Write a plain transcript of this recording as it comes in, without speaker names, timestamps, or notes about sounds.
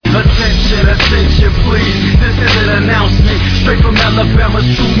Attention, attention, please. This is an announcement straight from Alabama's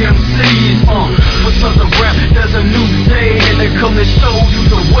true MCs. For Southern rap, there's a new day, and they come to show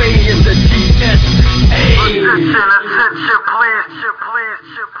you the way in the DSA. Attention, attention, please.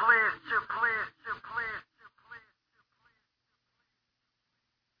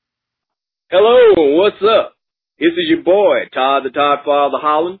 Hello, what's up? This is your boy, Todd the Todd Father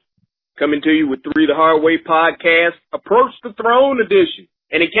Holland, coming to you with Three the Hard Way podcast, Approach the Throne edition.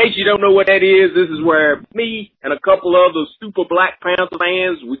 And in case you don't know what that is, this is where me and a couple other super Black Panther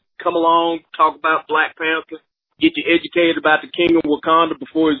fans, we come along, talk about Black Panther, get you educated about the King of Wakanda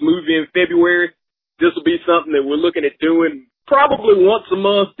before his movie in February. This will be something that we're looking at doing probably once a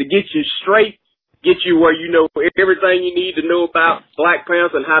month to get you straight, get you where you know everything you need to know about Black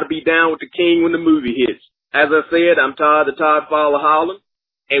Panther and how to be down with the King when the movie hits. As I said, I'm Todd the Todd Father Holland,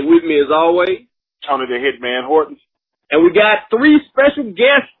 and with me as always, Tony the Hitman Horton. and we got three special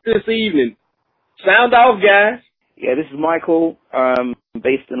guests this evening. Sound off, guys. Yeah, this is Michael,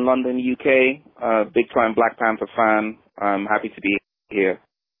 based in London, UK, big time Black Panther fan. I'm happy to be here.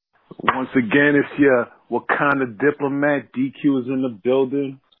 Once again, it's your Wakanda diplomat. DQ is in the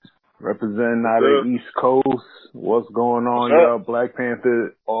building, representing out of the East Coast. What's going on, y'all? Black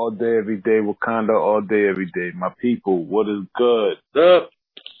Panther all day, every day. Wakanda all day, every day. My people, what is good? What's up?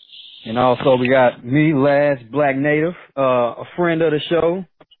 And also we got me, Laz, Black Native, a friend of the show,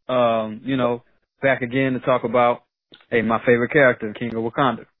 back again to talk about, my favorite character, King of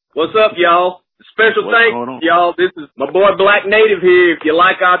Wakanda. What's up, y'all? Special thanks, y'all. This is my boy Black Native here. If you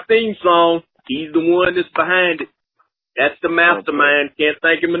like our theme song, he's the one that's behind it. That's the mastermind. Can't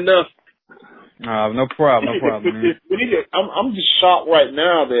thank him enough. No problem, man. I'm just shocked right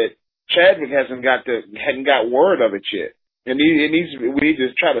now that Chadwick hadn't got word of it yet. And we need to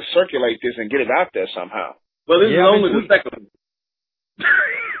try to circulate this and get it out there somehow. Well, this is only the second one.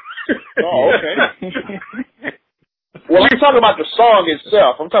 Oh, okay. Well, I'm talking about the song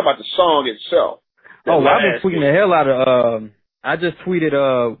itself. I've been tweeting the hell out of, I just tweeted,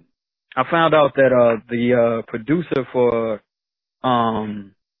 I found out that, the, producer for,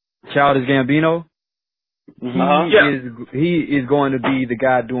 Childish Gambino, he is going to be the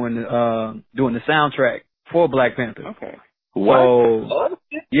guy doing the soundtrack for Black Panther. Okay. What? So,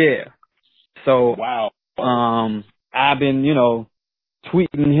 yeah. So, wow. I've been,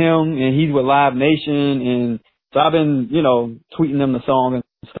 tweeting him, and he's with Live Nation, and so I've been, tweeting them the song and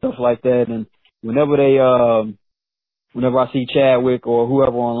stuff like that. And whenever I see Chadwick or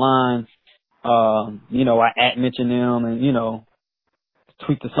whoever online, I mention them and,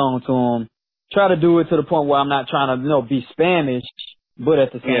 tweet the song to them. Try to do it to the point where I'm not trying to, be Spanish, but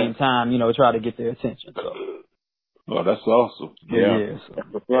at the same time, try to get their attention. So. Oh, that's awesome. Yeah.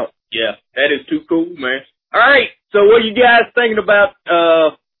 Yeah, that is too cool, man. All right, so what are you guys thinking about?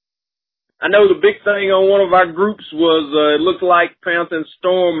 I know the big thing on one of our groups was it looks like Panther and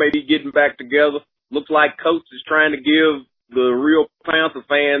Storm may be getting back together. Looks like Coates is trying to give the real Panther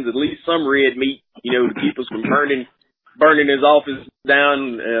fans at least some red meat, to keep us from burning his office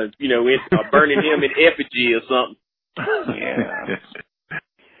down, burning him in effigy or something. Yeah.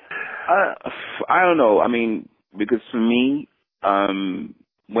 I don't know. I mean, because for me,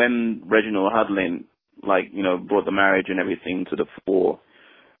 when Reginald Hudlin, brought the marriage and everything to the fore,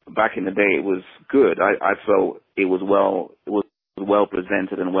 back in the day, it was good. I felt it was well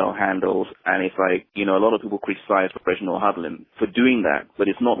presented and well handled. And it's like, a lot of people criticize Reginald Hudlin for doing that, but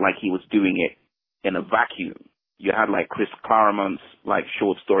it's not like he was doing it in a vacuum. You had Chris Claremont's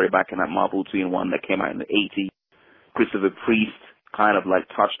short story back in that Marvel 2-in-1 that came out in the 80s. Christopher Priest kind of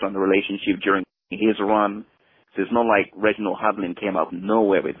touched on the relationship during his run. So it's not like Reginald Hudlin came out of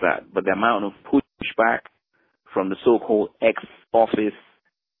nowhere with that. But the amount of pushback from the so-called ex-office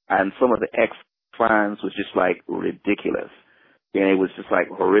and some of the ex-fans was just ridiculous. And it was just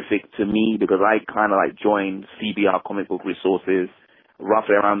horrific to me because I kind of joined CBR Comic Book Resources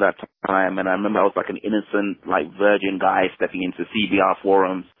roughly around that time, and I remember I was an innocent, virgin guy stepping into CBR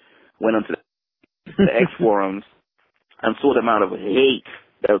forums, went onto the X forums, and saw the amount of hate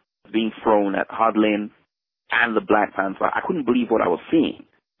that was being thrown at Hudlin and the Black Panther. I couldn't believe what I was seeing.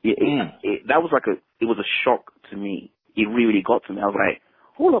 That was it was a shock to me. It really got to me. I was like,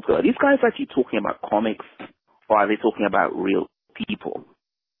 hold up, are these guys actually talking about comics, or are they talking about real people?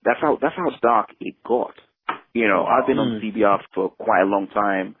 That's how dark it got. I've been on CBR for quite a long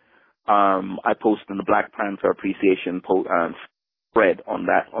time. I posted in the Black Panther appreciation thread on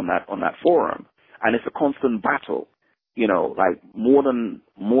that forum, and it's a constant battle. More than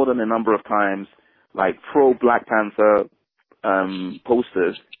a number of times, pro Black Panther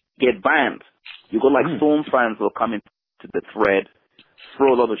posters get banned. You got Storm fans will come into the thread,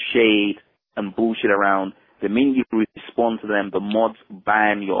 throw a lot of shade and bullshit around. The minute you respond to them, the mods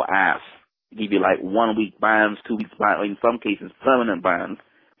ban your ass. Give you like 1 week bans, 2 weeks bans, or in some cases permanent bans.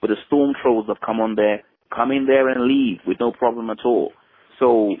 But the storm trolls have come in there and leave with no problem at all.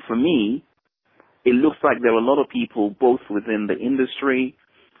 So for me, it looks like there are a lot of people, both within the industry,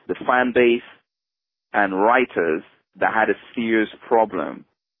 the fan base, and writers that had a serious problem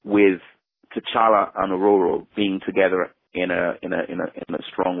with T'Challa and Ororo being together in a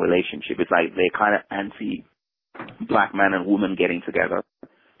strong relationship. It's like they're kind of anti-black man and woman getting together.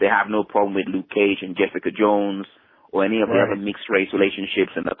 They have no problem with Luke Cage and Jessica Jones or any of the other mixed race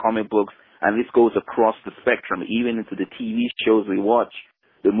relationships in the comic books. And this goes across the spectrum, even into the TV shows we watch,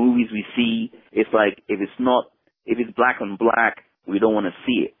 the movies we see. It's like, if it's black on black, we don't want to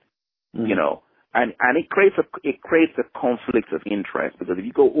see it, you know. And it creates a conflict of interest, because if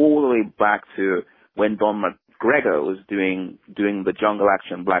you go all the way back to when Don McGregor was doing the Jungle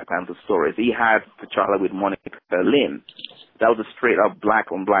Action Black Panther stories, he had T'Challa with Monica Lynn. That was a straight up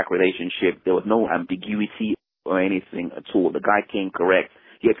black on black relationship. There was no ambiguity or anything at all. The guy came correct.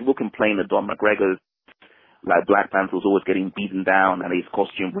 Yet people complain that Don McGregor's like Black Panther was always getting beaten down and his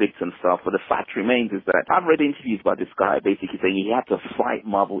costume ripped and stuff. But the fact remains is that I've read interviews by this guy basically saying he had to fight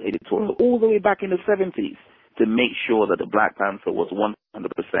Marvel editorial all the way back in the 70s to make sure that the Black Panther was 100%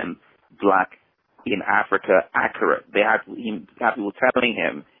 black in Africa accurate. They had people telling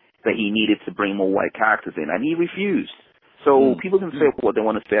him that he needed to bring more white characters in, and he refused. So people can say what they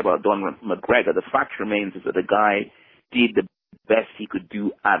want to say about Don McGregor. The fact remains is that the guy did the best he could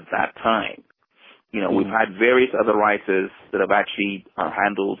do at that time. You know, we've had various other writers that have actually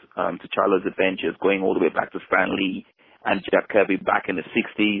handled T'Challa's adventures, going all the way back to Stan Lee and Jack Kirby back in the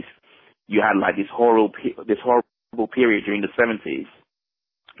 60s. You had like this horrible period during the 70s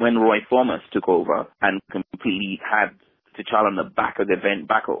when Roy Thomas took over and completely had T'Challa in the back of the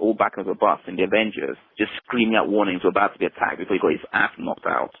back of the bus in the Avengers, just screaming out warnings, we're about to be attacked, before he got his ass knocked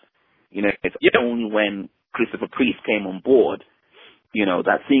out. You know, it's only when Christopher Priest came on board, you know,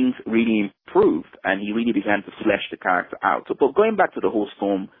 that things really improved and he really began to flesh the character out. So, but going back to the whole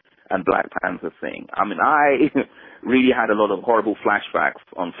Storm and Black Panther thing, I mean, I really had a lot of horrible flashbacks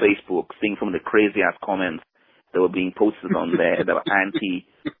on Facebook, seeing some of the crazy ass comments that were being posted on there that were anti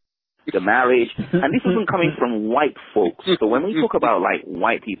the marriage. And this isn't coming from white folks. So when we talk about like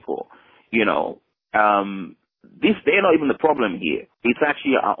white people, you know, they're not even the problem here. It's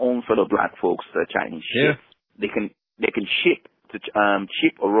actually our own fellow black folks that are Chinese shit. They can ship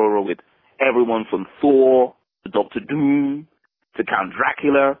Ororo with everyone from Thor to Dr. Doom to Count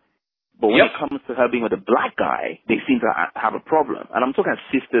Dracula. But when it comes to her being with a black guy, they seem to have a problem. And I'm talking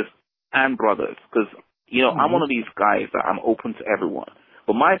sisters and brothers, because, you know, I'm one of these guys that I'm open to everyone.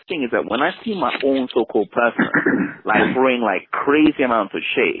 But my thing is that when I see my own so-called person like throwing like crazy amounts of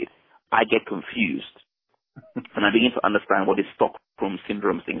shade, I get confused. And I begin to understand what this Stockholm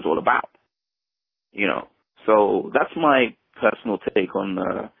Syndrome thing is all about. You know, so that's my personal take on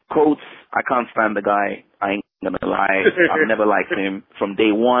Coates. I can't stand the guy. I ain't gonna lie. I've never liked him from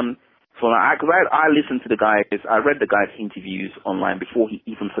day one. Because I listened to the guys, I read the guy's interviews online before he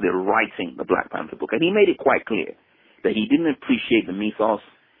even started writing the Black Panther book, and he made it quite clear that he didn't appreciate the mythos,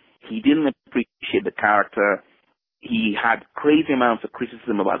 he didn't appreciate the character, he had crazy amounts of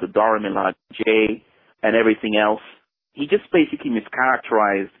criticism about the Dora Milaje and everything else. He just basically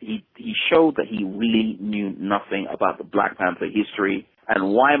mischaracterized, he showed that he really knew nothing about the Black Panther history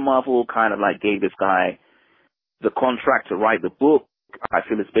and why Marvel kind of like gave this guy the contract to write the book. I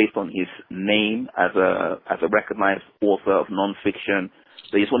feel it's based on his name as a recognized author of nonfiction.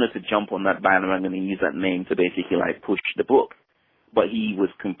 They just wanted to jump on that bandwagon and use that name to basically like push the book. But he was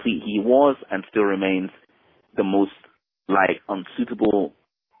and still remains the most like unsuitable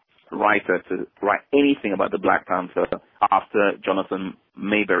writer to write anything about the Black Panther after Jonathan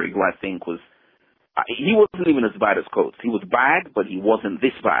Mayberry, who I think he wasn't even as bad as Coates. He was bad, but he wasn't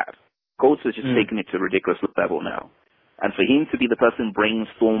this bad. Coates has just taken it to a ridiculous level now. And for him to be the person bringing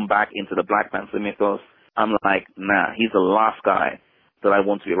Storm back into the Black Panther mythos, I'm like, nah, he's the last guy that I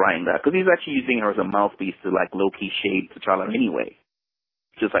want to be writing that. Because he's actually using her as a mouthpiece to like low-key shade T'Challa anyway.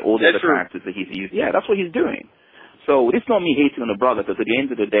 Just like all the other characters that he's used. Yeah, that's what he's doing. So it's not me hating on the brother, because at the end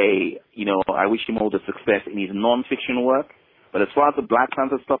of the day, you know, I wish him all the success in his non-fiction work. But as far as the Black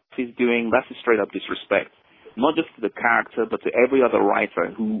Panther stuff he's doing, that's a straight-up disrespect. Not just to the character, but to every other writer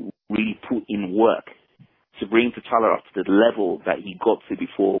who really put in work to bring T'Challa up to the level that he got to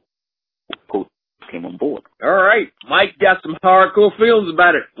before Coates came on board. All right. Mike got some hardcore feelings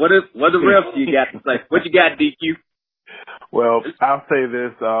about it. What the rest you got to say? What you got, DQ? Well, I'll say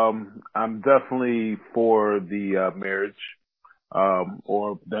this. I'm definitely for the marriage.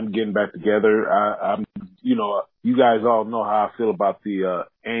 or them getting back together. I'm, you know, you guys all know how I feel about the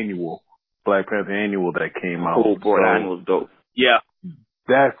annual Black Panther annual that came out. Cool, boy, that was dope. Yeah,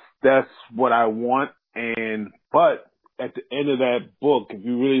 that's what I want. But at the end of that book, if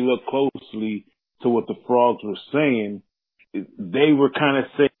you really look closely to what the frogs were saying, they were kind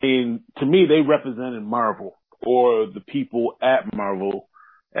of saying, to me, they represented Marvel or the people at Marvel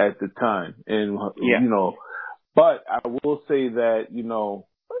at the time. And, you know, but I will say that, you know,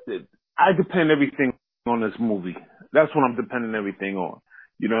 I depend everything on this movie. That's what I'm depending everything on.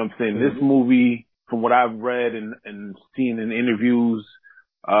 You know what I'm saying? Mm-hmm. This movie, from what I've read and seen in interviews,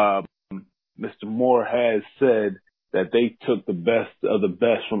 Mr. Moore has said that they took the best of the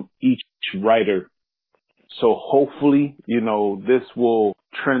best from each writer. So hopefully, you know, this will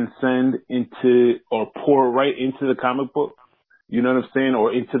transcend into or pour right into the comic book, you know what I'm saying,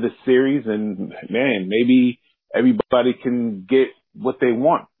 or into the series. And man, maybe everybody can get what they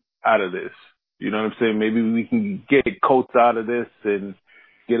want out of this. You know what I'm saying? Maybe we can get Coates out of this and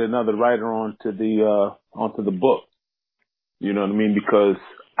get another writer onto the book. You know what I mean? Because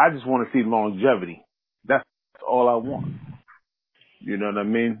I just want to see longevity. That's all I want. You know what I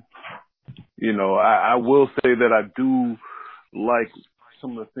mean? You know, I will say that I do like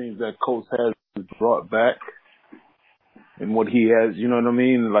some of the things that Coates has brought back and what he has, you know what I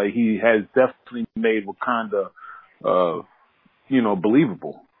mean? Like, he has definitely made Wakanda, you know,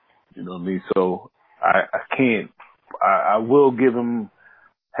 believable. You know what I mean? So I will give him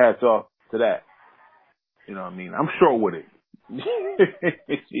hats off to that. You know what I mean? I'm short with it.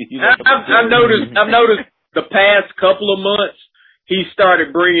 You know, I've noticed the past couple of months, he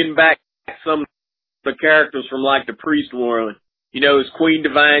started bringing back some of the characters from like the Priest World. You know, his Queen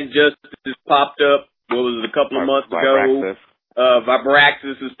Divine Justice popped up. What was it, a couple of months ago?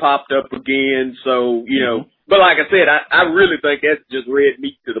 Vibraxis has popped up again. So, you know, but like I said, I really think that's just red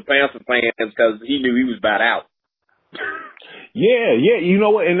meat to the Panther fans because he knew he was about out. Yeah. You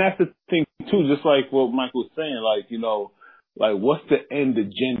know what? And that's the thing too, just like what Michael was saying, like, you know, like what's the end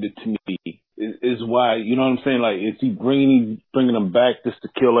agenda to me is why, you know what I'm saying? Like, is he bringing them back just to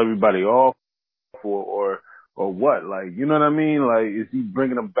kill everybody off or what? Like, you know what I mean? Like, is he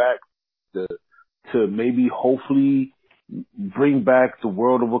bringing them back to maybe hopefully bring back the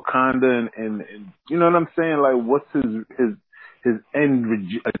world of Wakanda and you know what I'm saying? Like, what's his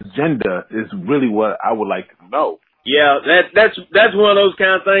end agenda is really what I would like to know. Yeah, that's one of those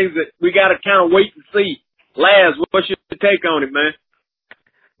kind of things that we got to kind of wait and see. Laz, what's your take on it, man?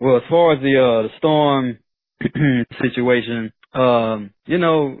 Well, as far as the Storm situation, you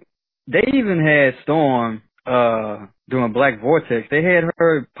know, they even had Storm doing Black Vortex. They had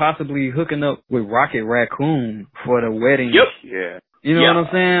her possibly hooking up with Rocket Raccoon for the wedding. Yep. Yeah. You know what I'm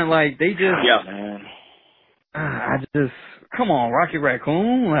saying? Like, they just... Yeah. Man. I just... Come on, Rocket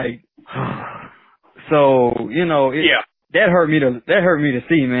Raccoon. Like... So, you know, that hurt me to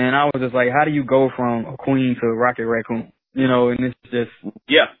see, man. I was just like, how do you go from a queen to Rocket Raccoon? You know, and it's just...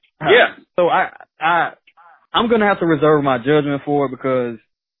 Yeah. So I'm going to have to reserve my judgment for it because,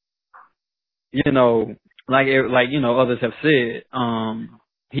 you know, like, you know, others have said,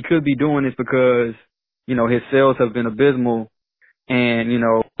 he could be doing this because, you know, his sales have been abysmal and, you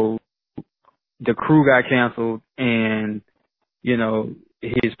know, the crew got canceled and, you know,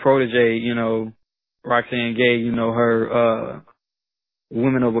 his protege, you know, Roxanne Gay, you know, her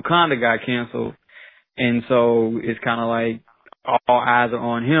Women of Wakanda got canceled. And so it's kind of like all eyes are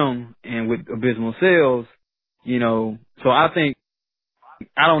on him and with abysmal sales, you know. So I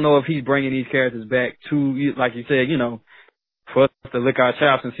don't know if he's bringing these characters back to, like you said, you know, for us to lick our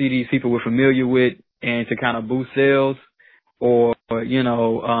chops and see these people we're familiar with and to kind of boost sales or, you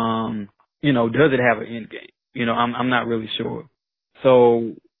know, does it have an end game? You know, I'm not really sure.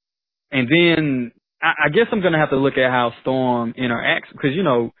 So, and then I guess I'm going to have to look at how Storm interacts because, you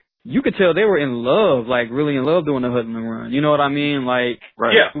know, you could tell they were in love, like really in love doing the Hustling Run. You know what I mean? Like,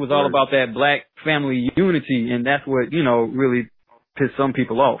 it was all about that Black family unity, and that's what, you know, really pissed some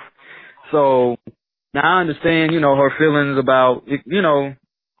people off. So now I understand, you know, her feelings about, you know,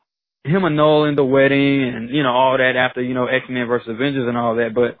 him annulling the wedding and, you know, all that after, you know, X-Men versus Avengers and all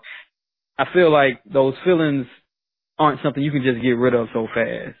that. But I feel like those feelings aren't something you can just get rid of so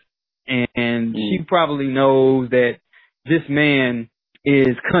fast. And she probably knows that this man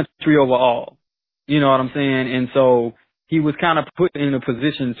is country over all. You know what I'm saying? And so he was kind of put in a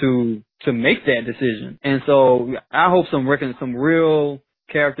position to make that decision. And so I hope some real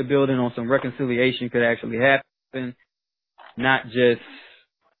character building on some reconciliation could actually happen, not just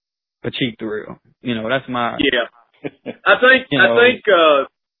a cheap thrill. You know, that's my... Yeah. I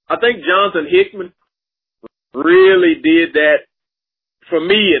think Jonathan Hickman really did that for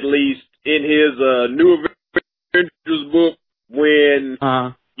me at least, in his New Avengers book, when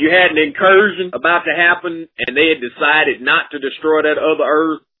you had an incursion about to happen and they had decided not to destroy that other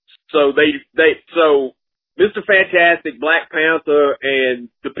Earth, so so Mr. Fantastic, Black Panther, and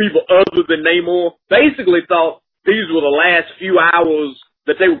the people other than Namor basically thought these were the last few hours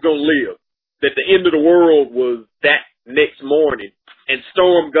that they were going to live, that the end of the world was that next morning. And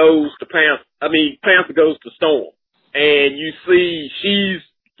Storm goes to Panther goes to Storm. And you see she's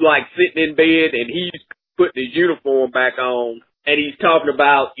like sitting in bed and he's putting his uniform back on. And he's talking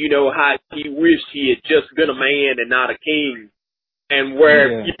about, you know, how he wished he had just been a man and not a king. And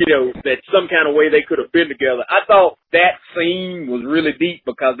where, you know, that some kind of way they could have been together. I thought that scene was really deep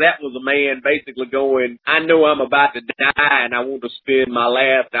because that was a man basically going, I know I'm about to die and I want to spend my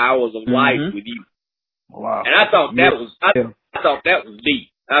last hours of life with you. Wow. And I thought that was, I thought that was deep.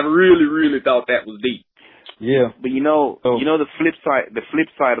 I really, really thought that was deep. Yeah. But you know the flip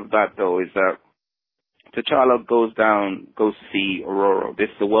side of that though is that T'Challa goes to see Aurora.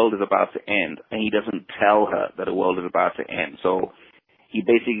 The world is about to end, and he doesn't tell her that the world is about to end. So he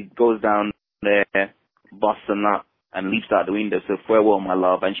basically goes down there, busts a nut, and leaps out the window, says, farewell, my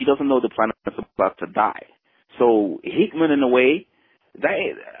love. And she doesn't know the planet is about to die. So Hickman, in a way,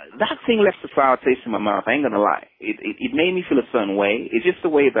 that thing left a sour taste in my mouth. I ain't gonna lie. It made me feel a certain way. It's just the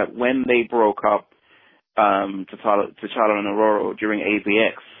way that when they broke up, T'Challa and Aurora during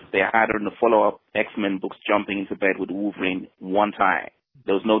AVX, they had her in the follow-up X-Men books jumping into bed with Wolverine one time.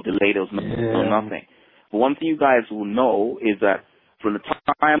 There was no delay, there was no nothing. But one thing you guys will know is that from the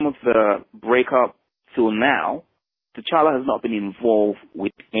time of the breakup till now, T'Challa has not been involved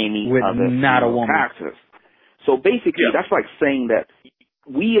with any other characters. So basically, that's like saying that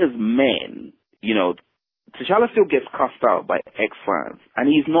we as men, you know, T'Challa still gets cussed out by ex-fans, and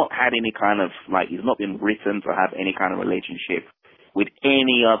he's not had any kind of, like, he's not been written to have any kind of relationship with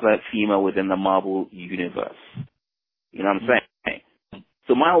any other female within the Marvel universe. You know what I'm saying?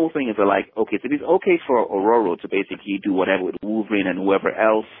 So my whole thing is like, okay, so it's okay for Aurora to basically do whatever with Wolverine and whoever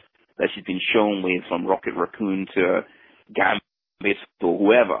else that she's been shown with, from Rocket Raccoon to Gambit or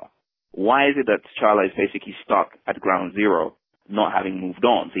whoever. Why is it that T'Challa is basically stuck at ground zero, not having moved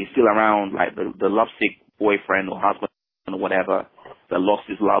on? So he's still around, like the lovesick boyfriend or husband or whatever that lost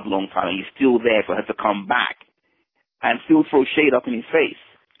his love long time, and he's still there for her to come back and still throw shade up in his face,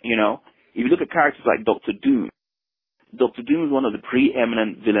 you know? If you look at characters like Dr. Doom is one of the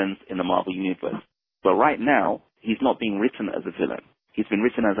preeminent villains in the Marvel Universe. But right now, he's not being written as a villain. He's been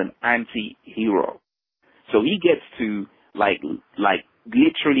written as an anti-hero. So he gets to, like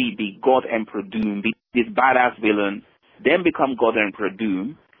literally be God Emperor Doom, be this badass villain, then become God Emperor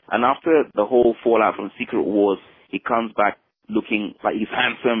Doom, and after the whole fallout from Secret Wars, he comes back looking like he's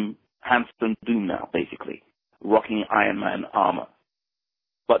handsome Doom now, basically, rocking Iron Man armor.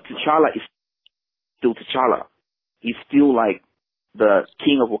 But T'Challa is still T'Challa. He's still like the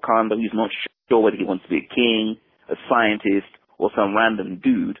king of Wakanda who's not sure whether he wants to be a king, a scientist, or some random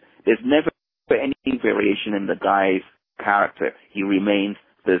dude. There's never any variation in the guy's character. He remains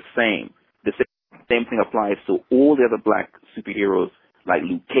the same. The same thing applies to all the other black superheroes, like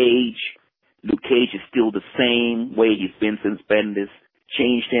Luke Cage. Luke Cage is still the same way he's been since Bendis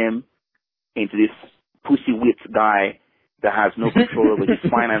changed him into this pussy-whipped guy that has no control over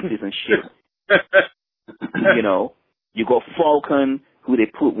his finances and shit. You know, you got Falcon, who they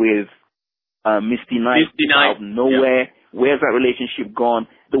put with Misty Knight out of nowhere. Yeah. Where's that relationship gone?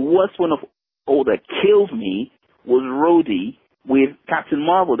 The worst one of all that killed me was Rhodey with Captain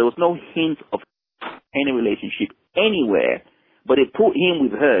Marvel. There was no hint of any relationship anywhere, but they put him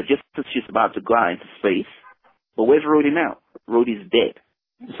with her just as she's about to go out into space. But where's Rhodey now? Rhodey's dead.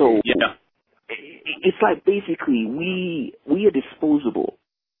 So it's like basically we are disposable.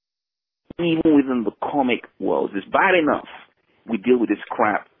 Even within the comic world, it's bad enough we deal with this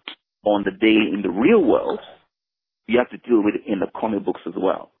crap on the daily in the real world. You have to deal with it in the comic books as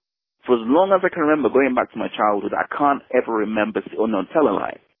well. For as long as I can remember, going back to my childhood, I can't ever remember, tell a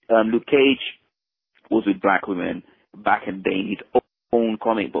lie. Luke Cage was with black women back in the day in his own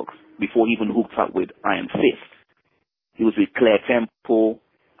comic books before he even hooked up with Iron Fist. He was with Claire Temple.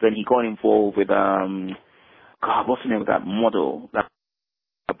 Then he got involved with what's the name of that model? That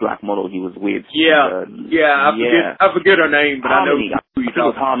black model he was with. I forget her name, but Harmony. I know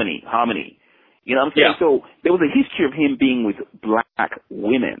it was Harmony. You know what I'm saying? So there was a history of him being with black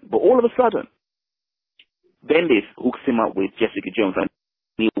women, but all of a sudden, Bendis hooks him up with Jessica Jones, and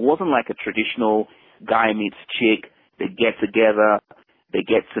it wasn't like a traditional guy meets chick. They get together, they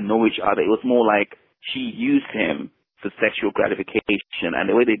get to know each other. It was more like she used him for sexual gratification, and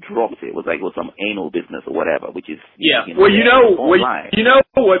the way they dropped it was like it was some anal business or whatever, which is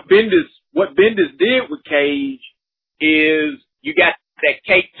what Bendis did with Cage is you got that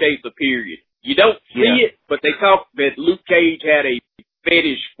cake chaser period. You don't see it, but they talk that Luke Cage had a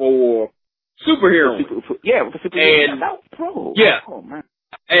fetish for superheroes. For superheroes. Oh, man.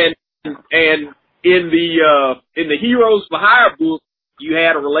 And in the Heroes for Hire book, you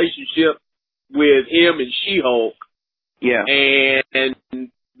had a relationship with him and She-Hulk. Yeah. And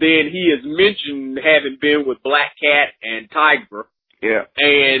then he has mentioned having been with Black Cat and Tiger. Yeah.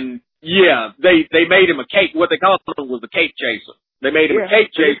 And they made him a cake. What they called him was a cake chaser. They made him a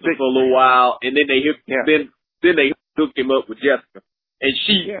cake chaser for a little while, and then they hooked him up with Jessica, and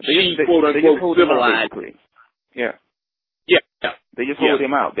she quote unquote civilized. Yeah. Yeah. They just hold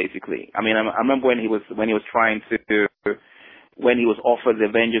him out, basically. I mean, I remember when he was offered the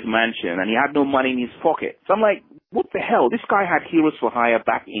Avengers Mansion and he had no money in his pocket. So I'm like, what the hell? This guy had Heroes for Hire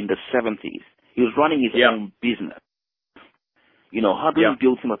back in the 70s. He was running his own business. You know, Hudlin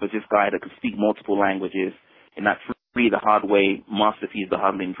built him up as this guy that could speak multiple languages. In that Free the Hard Way masterpiece, the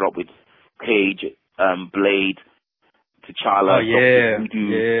Hudlin drop with Cage, Blade, T'Challa,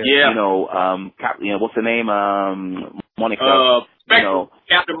 Voodoo, you know, what's her name? Monica.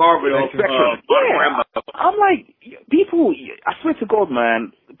 Captain Marvel. I'm like, people, I swear to God,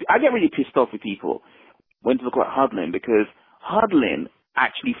 man, I get really pissed off with people when they talk about Hudlin, because Hudlin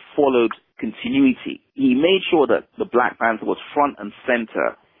actually followed continuity. He made sure that the Black Panther was front and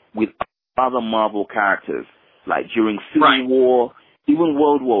center with other Marvel characters, like during Civil War, even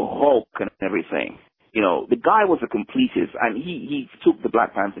World War Hulk and everything. You know, the guy was a completist, and he took the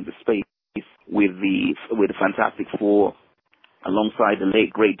Black Panther into space with the Fantastic Four, alongside the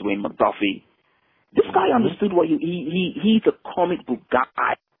late great Dwayne McDuffie. This guy understood what he's a comic book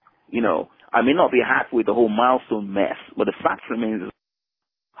guy. You know, I may not be happy with the whole milestone mess, but the fact remains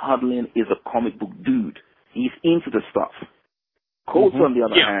Hudlin is a comic book dude. He's into the stuff. Coates, on the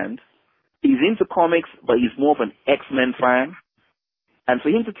other hand, he's into comics, but he's more of an X-Men fan. And for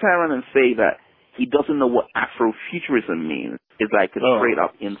him to turn around and say that he doesn't know what Afrofuturism means is like a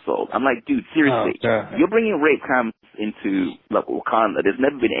straight-up insult. I'm like, dude, seriously, you're bringing rape camps into Wakanda. There's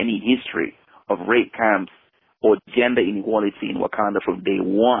never been any history of rape camps or gender inequality in Wakanda from day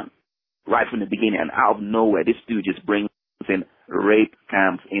one, right from the beginning. And out of nowhere, this dude just brings in rape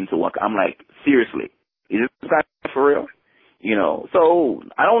camps into Wakanda. I'm like, seriously, is this guy for real? You know, so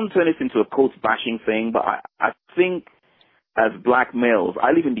I don't want to turn this into a Coates bashing thing, but I think as black males,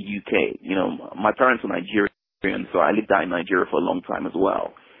 I live in the UK. You know, my parents are Nigerian, so I lived out in Nigeria for a long time as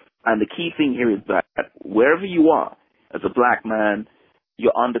well. And the key thing here is that wherever you are, as a black man,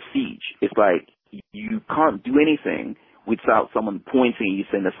 you're under siege. It's like you can't do anything without someone pointing at you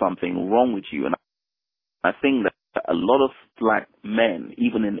saying there's something wrong with you. And I think that a lot of black men,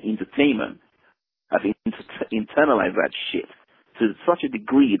 even in entertainment, have internalized that shit to such a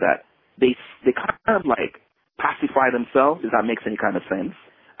degree that they kind of like pacify themselves, if that makes any kind of sense.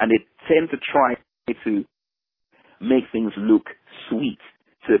 And they tend to try to make things look sweet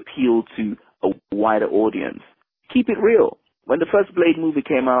to appeal to a wider audience. Keep it real. When the first Blade movie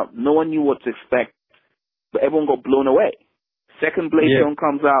came out, no one knew what to expect, but everyone got blown away. Second Blade film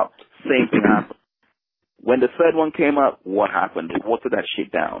comes out, same thing happened. When the third one came out, what happened? They watered that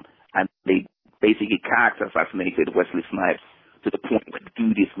shit down, and they basically character assassinated Wesley Snipes to the point where the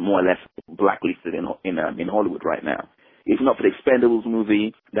dude is more or less blacklisted in Hollywood right now. If not for the Expendables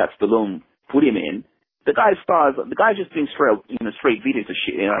movie that Stallone put him in, the guy's just doing straight to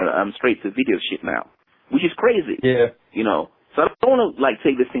video shit now, which is crazy. Yeah. You know, so I don't want to like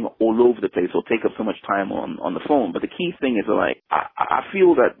take this thing all over the place or take up so much time on the phone. But the key thing is like I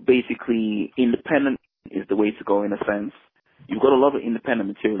feel that basically independent is the way to go in a sense. You've got a lot of independent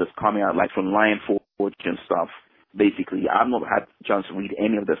material that's coming out, like from Lion Forge and stuff. Basically, I've not had a chance to read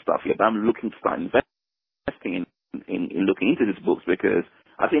any of this stuff yet, but I'm looking to start investing in looking into these books because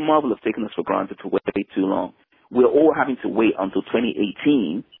I think Marvel have taken us for granted for way too long. We're all having to wait until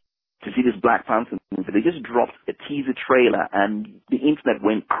 2018 to see this Black Panther movie. They just dropped a teaser trailer and the internet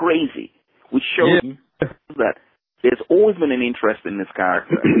went crazy, which shows that there's always been an interest in this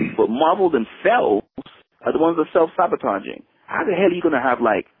character. But Marvel themselves are the ones that are self-sabotaging. How the hell are you going to have,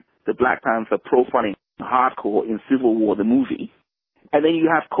 like, the Black Panther profiling hardcore in Civil War, the movie, and then you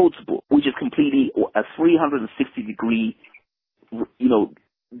have Coates' book, which is completely a 360-degree, you know,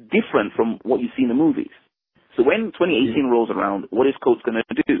 different from what you see in the movies. So when 2018 rolls around, what is Coates going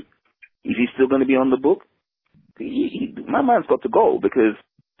to do? Is he still going to be on the book? My man's got to go because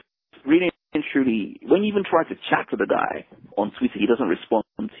really and truly, when you even try to chat to the guy on Twitter, he doesn't respond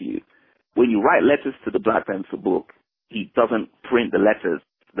to you. When you write letters to the Black Panther book, he doesn't print the letters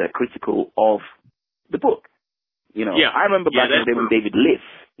that are critical of the book. You know, I remember back in the day when David Liss,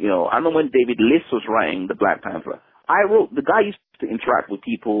 I remember when David Liss was writing the Black Panther. The guy used to interact with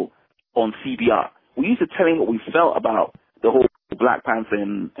people on CBR. We used to tell him what we felt about the whole Black Panther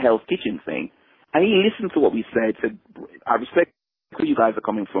and Hell's Kitchen thing. And he listened to what we said, I respect where you guys are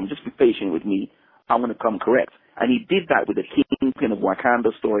coming from. Just be patient with me. I'm going to come correct. And he did that with the Kingpin of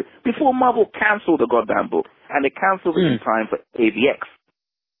Wakanda story before Marvel canceled the goddamn book. And they canceled it in time for AVX.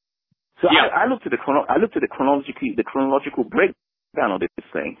 So I looked at the chronological breakdown of this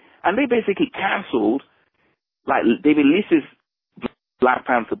thing, and they basically canceled, like, David Liss's Black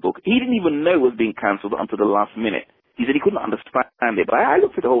Panther book. He didn't even know it was being canceled until the last minute. He said he couldn't understand it. But I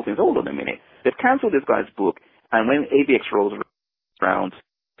looked at the whole thing. Hold on a minute. They've canceled this guy's book, and when AVX rolls around,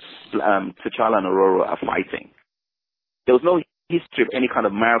 T'Challa and Aurora are fighting. There was no history of any kind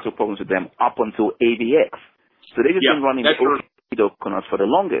of marital problems with them up until AVX. So they've just been running the coconuts for the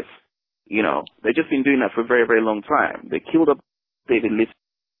longest. They've just been doing that for a very, very long time. They killed up David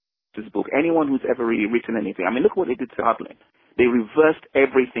Liss's book. Anyone who's ever really written anything. I mean, look what they did to Hudlin. They reversed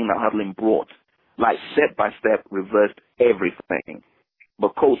everything that Hudlin brought. Like, step by step, reversed everything.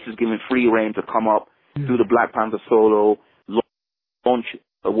 But Coates is given free reign to come up, do the Black Panther solo, launch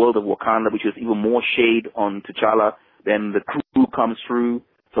a World of Wakanda, which is even more shade on T'Challa. Then the crew comes through,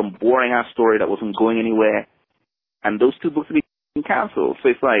 some boring-ass story that wasn't going anywhere. And those two books have been canceled. So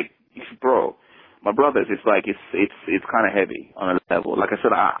it's like, bro, my brothers, it's like, it's kind of heavy on a level. Like I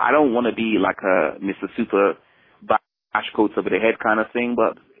said, I don't want to be like a Mr. Super bash coats over the head kind of thing,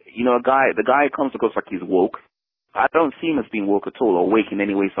 but, the guy comes across like he's woke. I don't see him as being woke at all, or awake in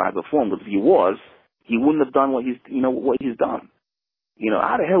any way, size, or form, because if he was, he wouldn't have done what he's done.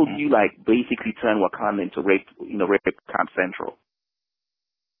 How the hell do you, basically turn Wakanda into rape camp central?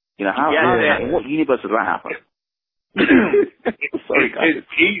 In what universe does that happen? Sorry, guys.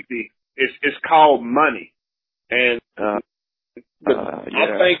 It's easy. It's called money. And I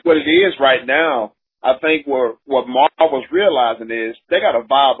think what it is right now, I think what Marvel's realizing is they got a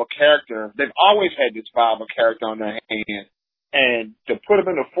viable character. They've always had this viable character on their hand. And to put him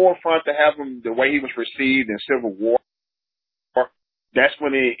in the forefront, to have him the way he was received in Civil War, that's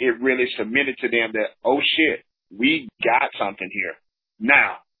when it really cemented to them that, oh shit, we got something here.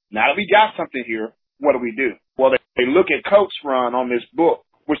 Now that we got something here, what do? Well, they look at Coates' run on this book,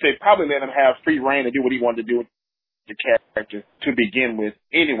 which they probably let him have free reign to do what he wanted to do with the character to begin with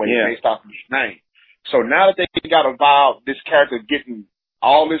anyway, based off of his name. So now that they got involved, this character getting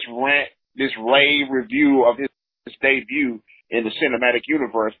all this rave review of his debut in the cinematic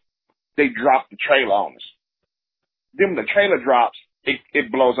universe, they dropped the trailer on us. Then when the trailer drops,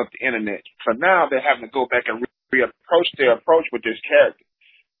 it blows up the internet. So now they're having to go back and reapproach their approach with this character.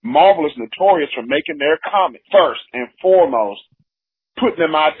 Marvel is notorious for making their comic first and foremost, putting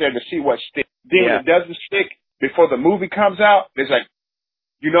them out there to see what sticks. Then when it doesn't stick before the movie comes out, it's like,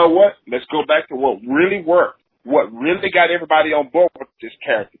 you know what? Let's go back to what really worked, what really got everybody on board with this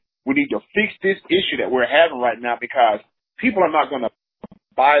character. We need to fix this issue that we're having right now because people are not going to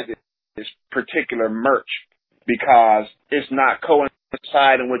buy this particular merch because it's not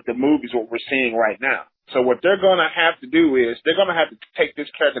coinciding with the movies what we're seeing right now. So what they're going to have to do is they're going to have to take this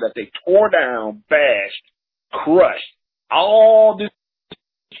character that they tore down, bashed, crushed, all this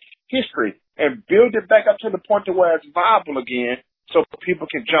history, and build it back up to the point to where it's viable again so people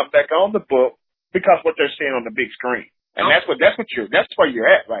can jump back on the book because what they're seeing on the big screen. And that's where you're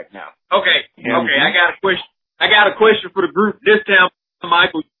at right now. Okay. I got a question. I got a question for the group this time,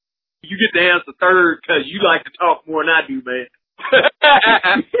 Michael. You get to answer third because you like to talk more than I do, man.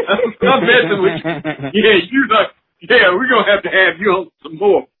 I'm messing with you. We're going to have you on some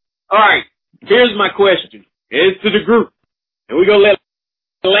more. All right. Here's my question. It's to the group. And we're going to let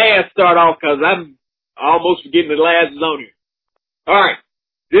Laz start off because I'm almost forgetting that Laz is on here. All right.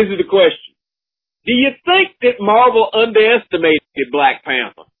 This is the question. Do you think that Marvel underestimated Black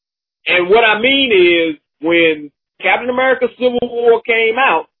Panther? And what I mean is when Captain America Civil War came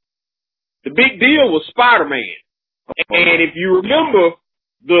out, the big deal was Spider-Man. And if you remember,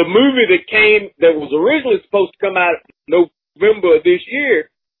 the movie that was originally supposed to come out November of this year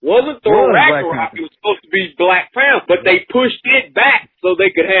wasn't Thor Ragnarok. It was supposed to be Black Panther, but they pushed it back so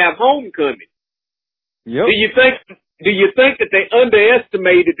they could have Homecoming. Yep. Do you think that they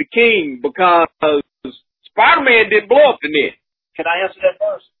underestimated the King because Spider-Man didn't blow up the net? Can I answer that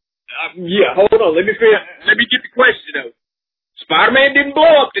first? Hold on. Let me get the question though. Spider-Man didn't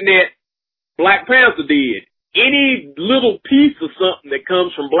blow up the net. Black Panther did. Any little piece of something that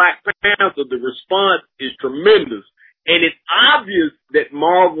comes from Black Panther, the response is tremendous. And it's obvious that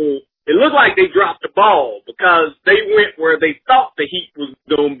Marvel it looked like they dropped the ball because they went where they thought the heat was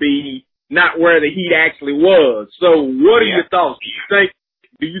going to be, not where the heat actually was. So what are your thoughts?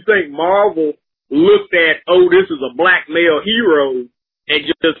 Do you think Marvel looked at, oh, this is a black male hero and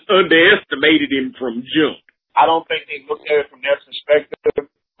just underestimated him from jump? I don't think they looked at it from their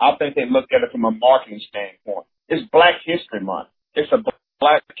perspective. I think they looked at it from a marketing standpoint. It's Black History Month. It's a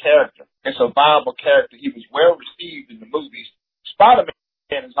black character. It's a viable character. He was well received in the movies.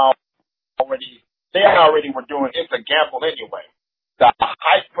 Spider-Man is they already were doing, it's a gamble anyway. The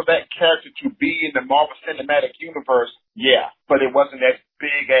hype for that character to be in the Marvel Cinematic Universe, yeah, but it wasn't as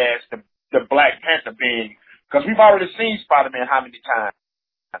big as the Black Panther being, because we've already seen Spider-Man how many times?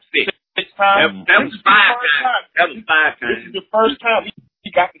 Six times? That was 5 times. That was 5 times. This is the first time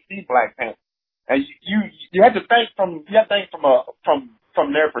he got to see Black Panther. And you have to think from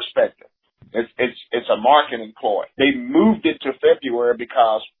their perspective. It's a marketing ploy. They moved it to February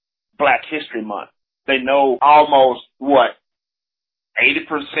because Black History Month. They know almost 80%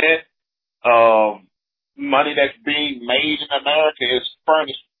 of money that's being made in America is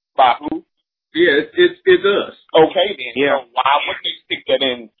furnished by who? Yeah, it's us. Okay then. Yeah. So why wouldn't they stick that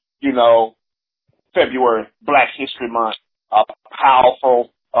in, February, Black History Month,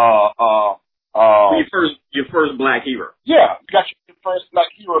 powerful, your first black hero. Yeah, you got your first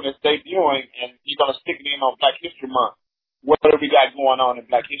black hero that's debuting, and you're gonna stick it in on Black History Month. What do we got going on in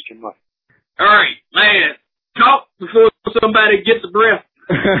Black History Month? All right, man, talk before somebody gets a breath.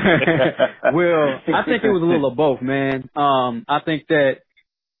 Well, I think it was a little of both, man. I think that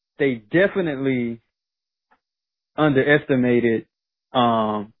they definitely underestimated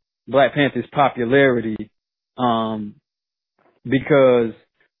Black Panther's popularity because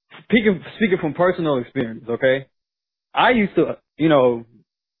speaking from personal experience, okay, I used to,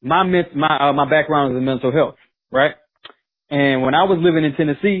 my background is in mental health, right? And when I was living in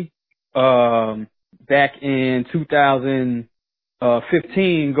Tennessee, back in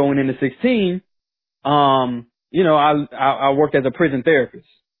 2015, going into 16, I worked as a prison therapist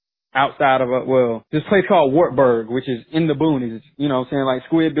outside of this place called Wartburg, which is in the boonies, like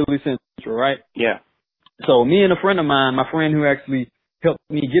Squidbilly Central, right? Yeah. So me and a friend of mine, my friend who actually helped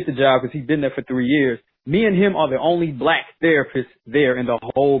me get the job because he'd been there for 3 years, me and him are the only black therapists there in the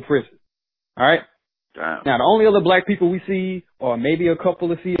whole prison. All right? Damn. Now, the only other black people we see are maybe a couple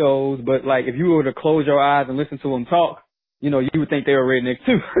of COs, but like if you were to close your eyes and listen to them talk, you would think they were rednecks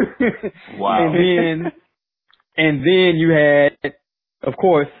too. Wow. And then you had, of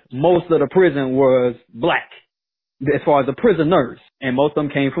course, most of the prison was black as far as the prisoners, and most of them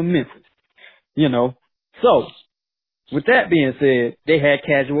came from Memphis, So, with that being said, they had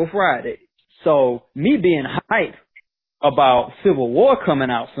Casual Friday. So, me being hyped about Civil War coming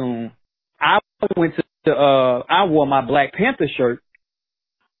out soon, I wore my Black Panther shirt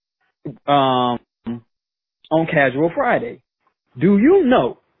on Casual Friday. Do you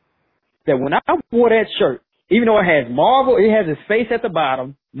know that when I wore that shirt, even though it has Marvel, it has his face at the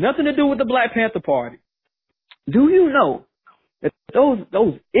bottom, nothing to do with the Black Panther Party. Do you know that those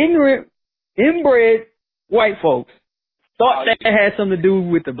ignorant, inbred white folks thought that had something to do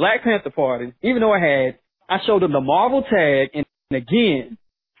with the Black Panther Party, even though I showed them the Marvel tag, and again,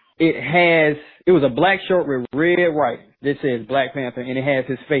 it was a black shirt with red writing that says Black Panther, and it has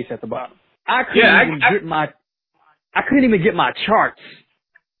his face at the bottom. I couldn't even get my charts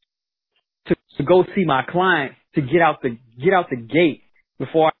to go see my client to get out the gate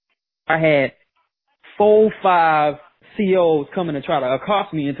before I had 4-5 COs coming to try to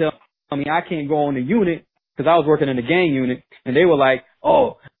accost me and tell me I can't go on the unit because I was working in the gang unit, and they were like,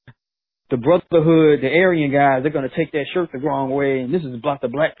 oh, the Brotherhood, the Aryan guys, they're going to take that shirt the wrong way, and this is about the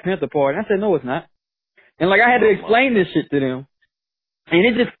Black Panther Party. And I said, no, it's not. And like I had to explain this shit to them, and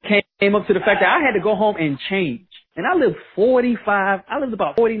it just came up to the fact that I had to go home and change. And I lived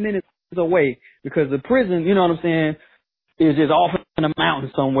about 40 minutes away because the prison, you know what I'm saying, is just off in the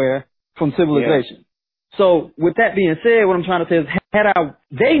mountains somewhere from civilization. Yeah. So with that being said, what I'm trying to say is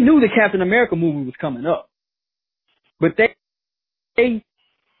they knew the Captain America movie was coming up, but they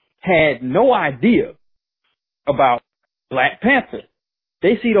had no idea about Black Panther.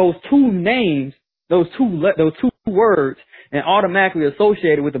 They see those two names, those two words, and automatically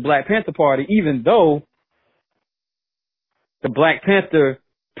associated with the Black Panther Party, even though the Black Panther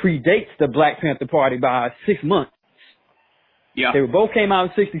predates the Black Panther Party by 6 months. Yeah. They both came out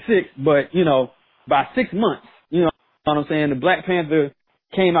in 66, but, by 6 months, you know what I'm saying? The Black Panther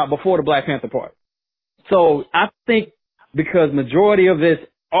came out before the Black Panther Party. So I think because majority of this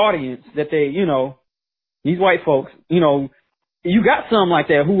audience that they, these white folks, you got some like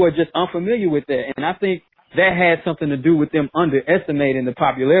that who are just unfamiliar with that. And I think that had something to do with them underestimating the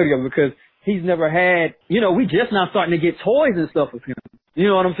popularity of it, because he's never had, we just now starting to get toys and stuff with him. You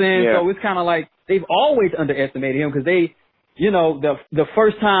know what I'm saying? Yeah. So it's kind of like they've always underestimated him, because they, the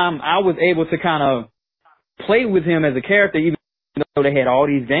first time I was able to kind of play with him as a character, even though they had all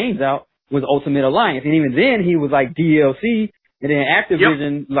these games out, was Ultimate Alliance. And even then he was like DLC, and then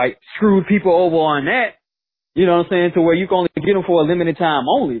Activision like screwed people over on that. You know what I'm saying? To where you can only get them for a limited time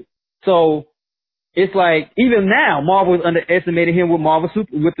only. So it's like, even now, Marvel's underestimated him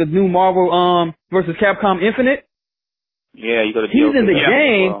with the new Marvel versus Capcom Infinite. Yeah, you got to. He's in the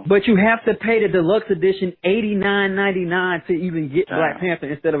game, but you have to pay the deluxe edition $89.99 to even get Black Panther,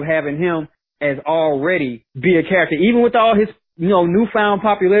 instead of having him as already be a character. Even with all his newfound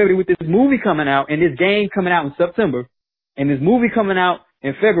popularity with this movie coming out and this game coming out in September and this movie coming out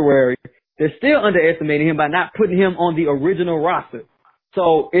in February, they're still underestimating him by not putting him on the original roster.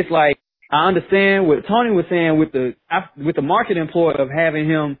 So it's like, I understand what Tony was saying with the marketing ploy of having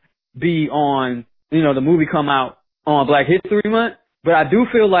him be on, the movie come out on Black History Month, but I do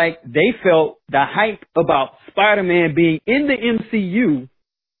feel like they felt the hype about Spider-Man being in the MCU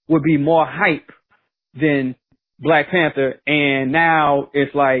would be more hype than Black Panther, and now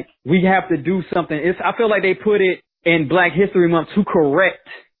it's like we have to do something. I feel like they put it in Black History Month to correct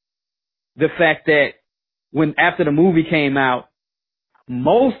the fact that after the movie came out,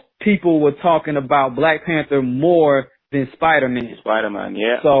 most people were talking about Black Panther more than Spider-Man. Spider-Man,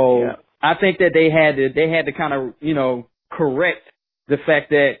 yeah. So I think that they had to kind of, correct the fact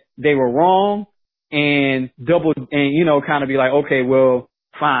that they were wrong and kind of be like, okay, well,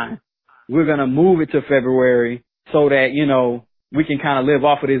 fine. We're going to move it to February so that, we can kind of live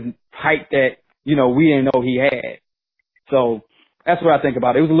off of this hype that, we didn't know he had. So that's what I think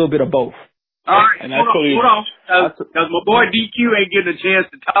about it. It was a little bit of both. All right, hold on. Because my boy DQ ain't getting a chance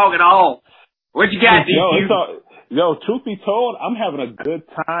to talk at all. What you got, DQ? Truth be told, I'm having a good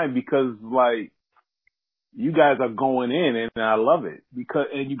time because, like, you guys are going in, and I love it.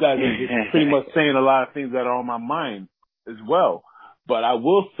 And you guys are pretty much saying a lot of things that are on my mind as well. But I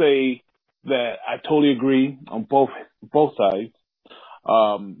will say that I totally agree on both sides.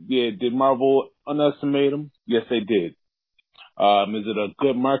 Did Marvel underestimate them? Yes, they did. Is it a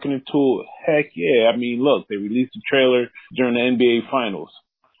good marketing tool? Heck yeah. I mean, look, they released the trailer during the NBA Finals.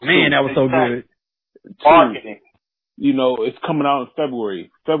 Man, that was so good. Marketing. It's coming out in February.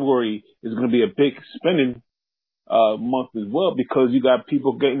 February is going to be a big spending month as well, because you got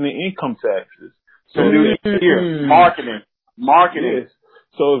people getting their income taxes. So next year, marketing. Yes.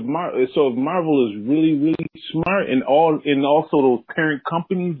 So if Marvel is really, really smart, and also those parent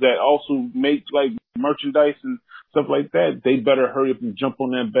companies that also make like merchandise and stuff like that, they better hurry up and jump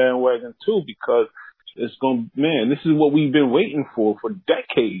on that bandwagon too, because this is what we've been waiting for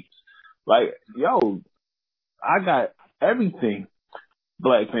decades. Like, I got everything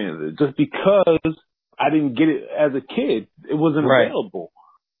Black Panther just because I didn't get it as a kid. It wasn't available.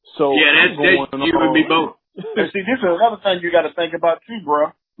 So that's you and me both. And see, this is another thing you got to think about too,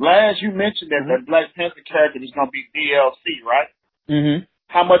 bro. Last you mentioned that the Black Panther character is going to be DLC, right? Mm-hmm.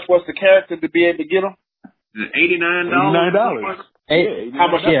 How much was the character to be able to get him? $89. $89. How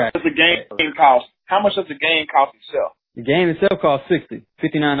much does the game cost? How much does the game cost itself? The game itself costs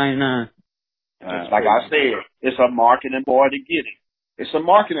 $59.99. Like I said, it's a marketing ploy to get it. It's a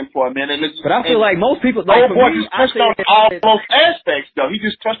marketing ploy, man. But I feel like most people, just touched on all those aspects, though. He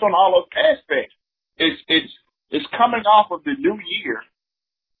just touched on all those aspects. It's coming off of the new year.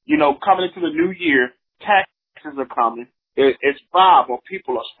 Coming into the new year, taxes are coming. It's viable.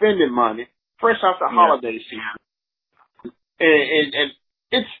 People are spending money fresh off the holiday season, and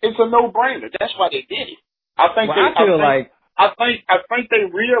it's a no-brainer. That's why they did it. I think they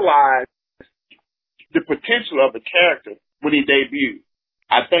realized the potential of the character when he debuted.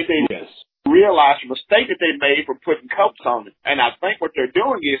 I think they realized the mistake that they made for putting coats on it. And I think what they're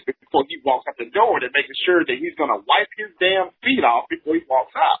doing is, before he walks out the door, they're making sure that he's going to wipe his damn feet off before he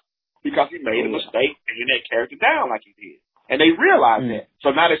walks out, because he made a mistake taking that character down like he did. And they realized that.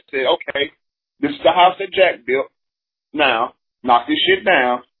 So now they said, okay, this is the house that Jack built. Now, knock this shit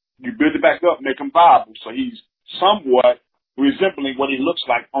down. You build it back up, make him viable. So he's somewhat resembling what he looks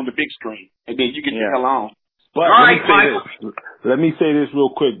like on the big screen. And then you get the hell on. But let me say this real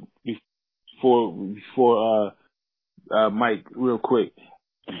quick before Mike, real quick.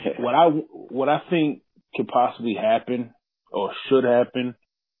 What I think could possibly happen or should happen,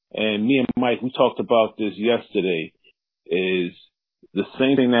 and me and Mike, we talked about this yesterday, is the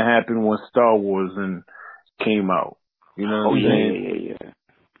same thing that happened when Star Wars came out. You know what I'm saying?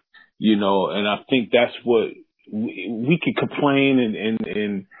 Yeah. And I think that's what we could complain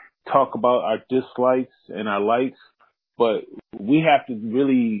and talk about our dislikes and our likes, but we have to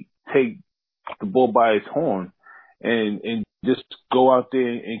really take the bull by its horn and just go out there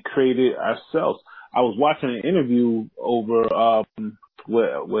and create it ourselves. I was watching an interview over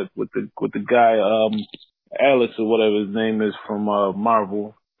with the guy Alex or whatever his name is from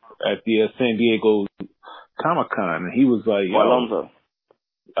Marvel at the San Diego Comic-Con, and he was like,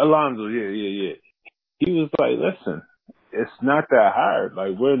 Alonzo, yeah. He was like, listen, it's not that hard.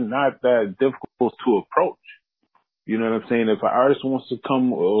 Like, we're not that difficult to approach. You know what I'm saying? If an artist wants to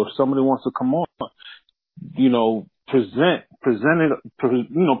come or somebody wants to come on, you know, present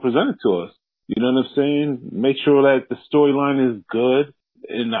it to us. You know what I'm saying? Make sure that the storyline is good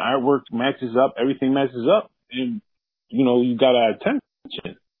and the artwork matches up, everything matches up, and, you know, you got our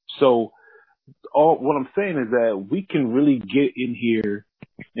attention. So what I'm saying is that we can really get in here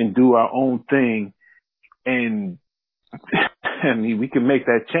and do our own thing, and I mean, we can make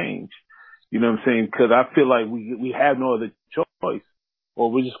that change. You know what I'm saying? Because I feel like we have no other choice,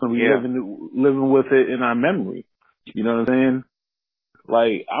 or we're just going to be living with it in our memory. You know what I'm saying?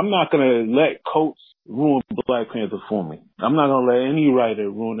 Like, I'm not going to let Coates ruin Black Panther for me. I'm not going to let any writer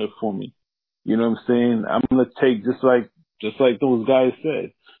ruin it for me. You know what I'm saying? I'm going to take, just like those guys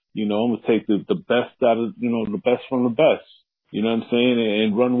said, you know, I'm going to take the best out of, you know, the best from the best. You know what I'm saying?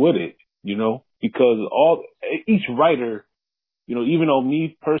 And run with it, you know, because each writer, you know, even though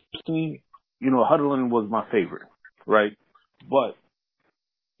me personally, you know, Hudlin was my favorite, right? But,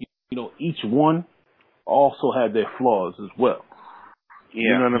 you know, each one also had their flaws as well. Yeah.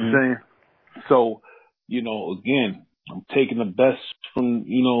 You know what I'm saying? So, you know, again, I'm taking the best from,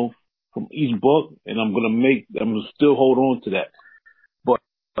 you know, from each book, and I'm going to still hold on to that.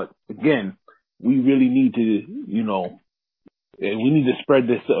 But again, we really need to, you know, we need to spread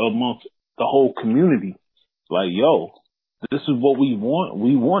this amongst the whole community. Like, yo, this is what we want.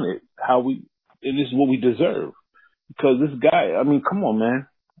 We want it. And this is what we deserve. Because this guy, I mean, come on, man.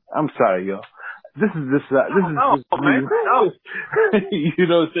 I'm sorry, yo. This is man. No. You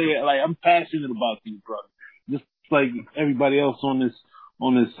know what I'm saying? Like, I'm passionate about these brothers, just like everybody else on this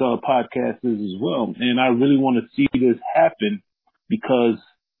podcast is as well. And I really want to see this happen because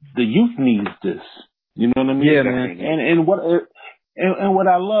the youth needs this. You know what I mean? Yeah, man. And what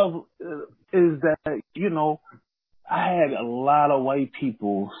I love is that, you know, I had a lot of white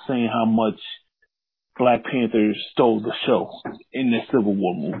people saying how much Black Panther stole the show in the Civil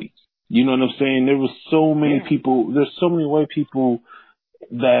War movie. You know what I'm saying? There was so many people. There's so many white people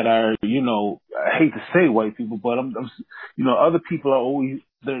that are, you know, I hate to say white people, but I'm you know, other people are always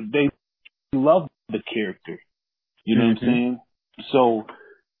they love the character. You know what I'm saying? So,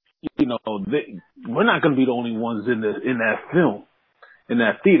 you know, we're not going to be the only ones in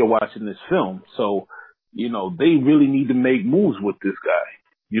that theater watching this film. So, you know, they really need to make moves with this guy.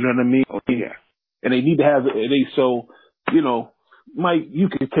 You know what I mean? Oh, yeah. And they need to have so, you know, Mike, you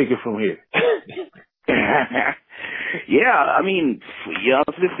can take it from here. Yeah, I mean, I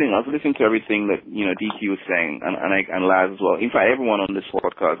was listening to everything that, you know, DQ was saying, and Laz as well. In fact, everyone on this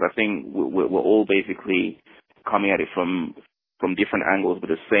podcast, I think we're all basically coming at it from different angles with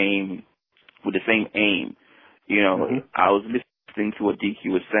the same aim. You know, I was listening to what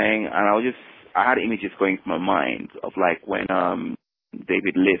DQ was saying, and I had images going through my mind of like when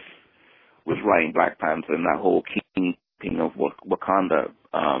David Liss was writing Black Panther and that whole King of Wakanda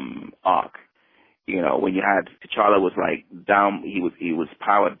arc. You know, when you had T'Challa was like down, he was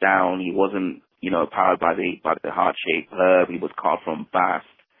powered down. He wasn't, you know, powered by the heart-shaped herb. He was caught from Bast.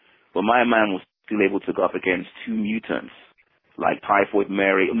 But my man was still able to go up against two mutants, like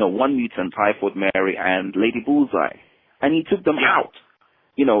one mutant, Typhoid Mary, and Lady Bullseye, and he took them out.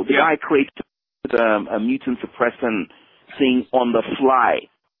 You know, the guy created a mutant suppressant thing on the fly,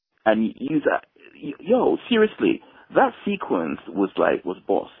 and use that. Yo, seriously. That sequence was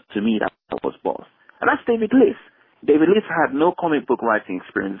boss. To me, that was boss. And that's David Liss. David Liss had no comic book writing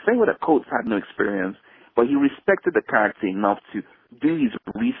experience. Same way that Coates had no experience, but he respected the character enough to do his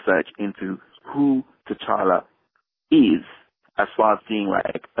research into who T'Challa is, as far as being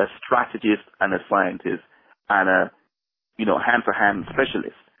like a strategist and a scientist and a, you know, hand-to-hand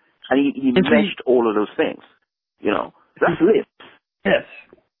specialist. And he meshed all of those things. You know, that's Liss. Yes.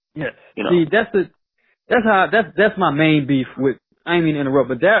 You know? See, that's my main beef with, I ain't mean to interrupt,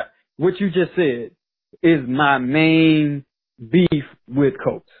 but what you just said is my main beef with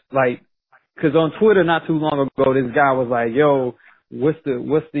Coates. Like, cause on Twitter not too long ago, this guy was like, yo, what's the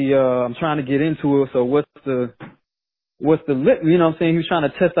I'm trying to get into it, so what's the lip, you know what I'm saying? He was trying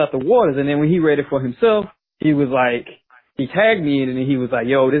to test out the waters, and then when he read it for himself, he was like, he tagged me in it, and he was like,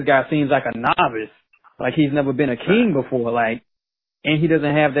 yo, this guy seems like a novice. Like he's never been a king before. Like, and he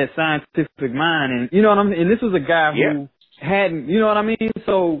doesn't have that scientific mind. And you know what I mean? And this was a guy who hadn't, you know what I mean?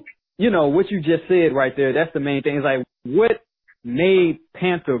 So, you know, what you just said right there, that's the main thing. It's like, what made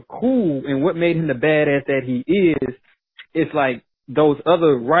Panther cool and what made him the badass that he is, it's like those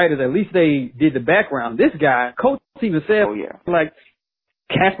other writers, at least they did the background. This guy, Coates even said, like,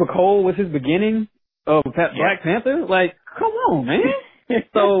 Casper Cole was his beginning of Black Panther. Like, come on, man.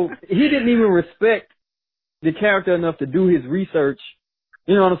 So he didn't even respect the character enough to do his research.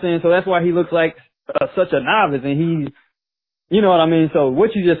 You know what I'm saying? So that's why he looks like such a novice, and he, you know what I mean? So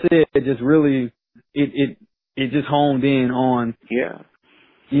what you just said, it just really, it just honed in on,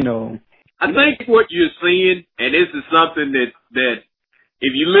 you know. I think what you're seeing, and this is something that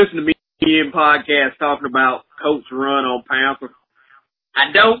if you listen to me in podcasts talking about Coates' run on Panther,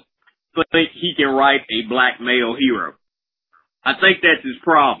 I don't think he can write a black male hero. I think that's his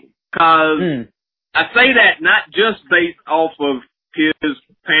problem. Because I say that not just based off of his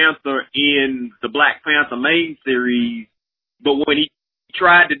Panther in the Black Panther main series, but when he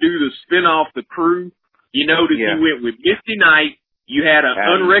tried to do the spin-off The Crew, you notice he went with Misty Knight. You had an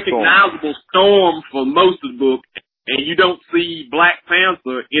unrecognizable Storm for most of the book, and you don't see Black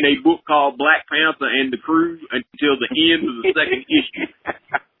Panther in a book called Black Panther and the Crew until the end of the second issue.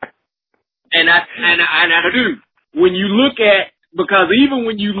 And I do. When you look at, because even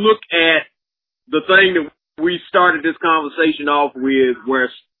when you look at the thing that we started this conversation off with,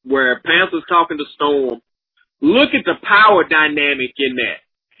 where Panther's talking to Storm, look at the power dynamic in that.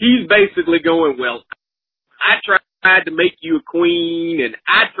 He's basically going, well, I tried to make you a queen, and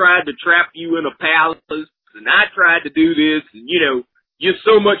I tried to trap you in a palace, and I tried to do this, and, you know, you're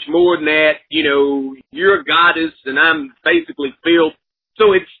so much more than that, you know, you're a goddess, and I'm basically filth.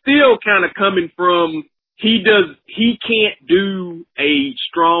 So it's still kind of coming from, he can't do a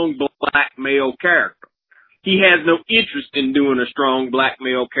strong black male character. He has no interest in doing a strong black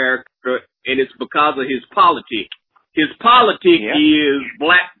male character, and it's because of his politic. His politic is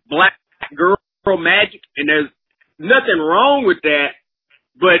black girl magic, and there's nothing wrong with that.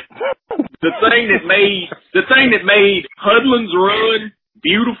 But the thing that made Hudlin's run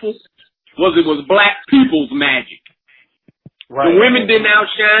beautiful was black people's magic. Right. The women didn't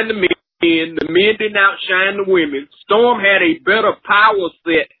outshine the men. The men didn't outshine the women. Storm had a better power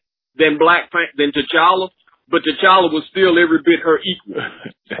set than T'Challa, but T'Challa was still every bit her equal.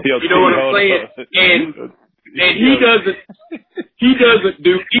 You know what I'm saying? And he doesn't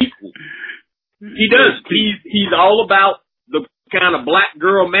do equal. He does. He's all about the kind of black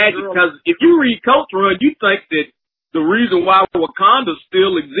girl magic, because if you read Coates' run, you think that the reason why Wakanda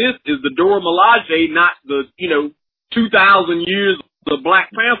still exists is the Dora Milaje, not the, 2,000 years of Black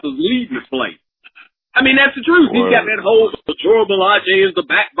Panthers leading the place. I mean, that's the truth. He's got that whole Dora Milaje is the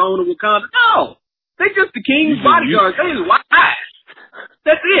backbone of Wakanda. No, they just the king's bodyguards. They his wives.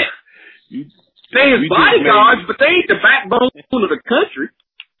 That's it. They his bodyguards, but they ain't the backbone of the country.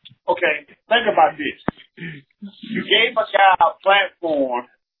 Okay, think about this. You gave a guy a platform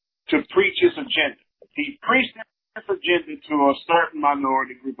to preach his agenda. He preached his agenda to a certain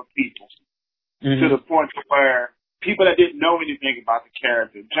minority group of people, to the point where people that didn't know anything about the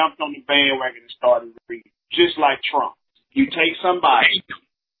character jumped on the bandwagon and started reading, just like Trump. You take somebody,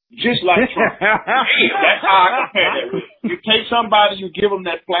 just like Trump. That's how I compare that with. You take somebody, you give them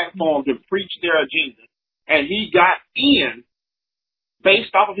that platform to preach their agenda, and he got in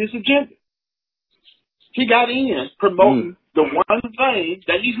based off of his agenda. He got in promoting the one thing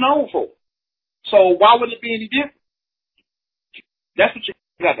that he's known for. So why would it be any different? That's what you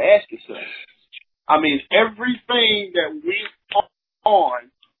got to ask yourself. I mean, everything that we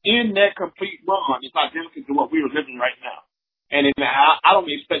on in that complete run is identical to what we are living right now. And I don't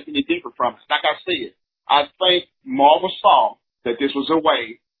expect any different from it. Like I said, I think Marvel saw that this was a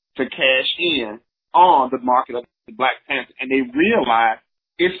way to cash in on the market of the Black Panther, and they realized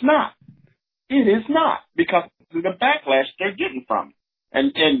it's not. It is not, because of the backlash they're getting from it.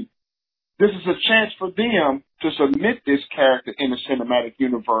 And this is a chance for them to submit this character in the cinematic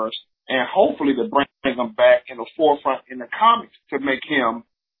universe, and hopefully to bring him back in the forefront in the comics to make him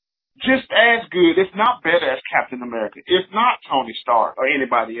just as good, if not better, as Captain America, if not Tony Stark or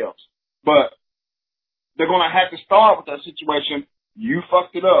anybody else. But they're going to have to start with that situation. You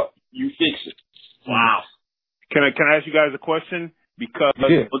fucked it up. You fix it. Wow. Can I ask you guys a question? Because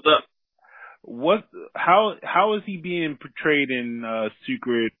what's up? How is he being portrayed in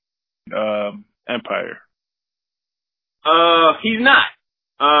Secret Empire? He's not.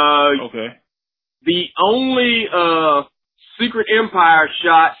 Okay. The only Secret Empire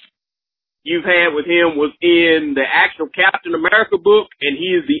shot you've had with him was in the actual Captain America book, and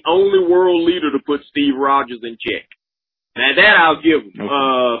he is the only world leader to put Steve Rogers in check. Now that I'll give him.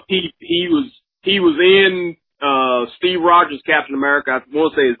 Okay. He was in Steve Rogers' Captain America. I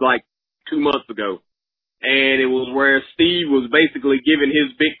want to say it's like 2 months ago, and it was where Steve was basically giving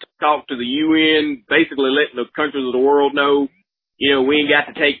his big talk to the UN, basically letting the countries of the world know, you know, we ain't got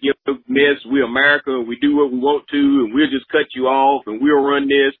to take your mess. We're America, and we do what we want to, and we'll just cut you off, and we'll run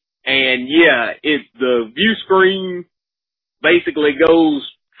this. And yeah, the view screen basically goes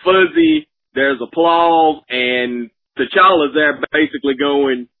fuzzy. There's applause, and T'Challa's there basically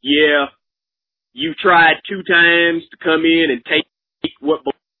going, yeah, you've tried 2 times to come in and take what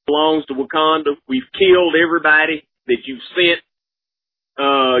belongs to Wakanda. We've killed everybody that you've sent.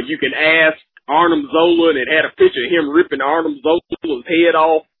 You can ask Arnim Zola, and it had a picture of him ripping Arnim Zola's head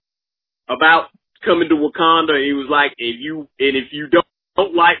off about coming to Wakanda. He was like, if you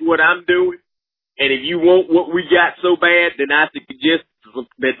don't like what I'm doing, and if you want what we got so bad, then I suggest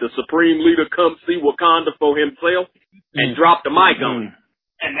that the Supreme Leader come see Wakanda for himself and drop the mic on him.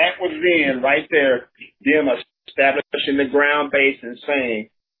 And that was then, right there, them establishing the ground base and saying,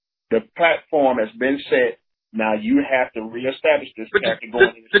 the platform has been set. Now you have to reestablish this character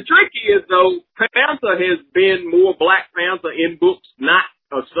going into the trick is, though, Panther has been more Black Panther in books not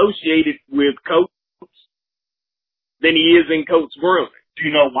associated with Coates than he is in Coates Grumman. Do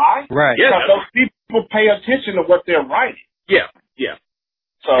you know why? Right. Yeah. Because those people pay attention to what they're writing. Yeah, yeah.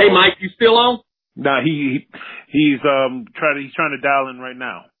 So, hey, Mike, you still on? Nah, he's trying to dial in right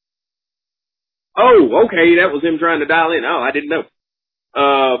now. Oh, okay. That was him trying to dial in. Oh, I didn't know.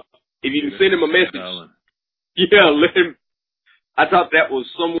 If you can send him a message. Yeah, let him. I thought that was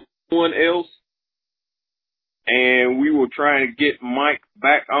someone else. And we were trying to get Mike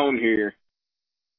back on here.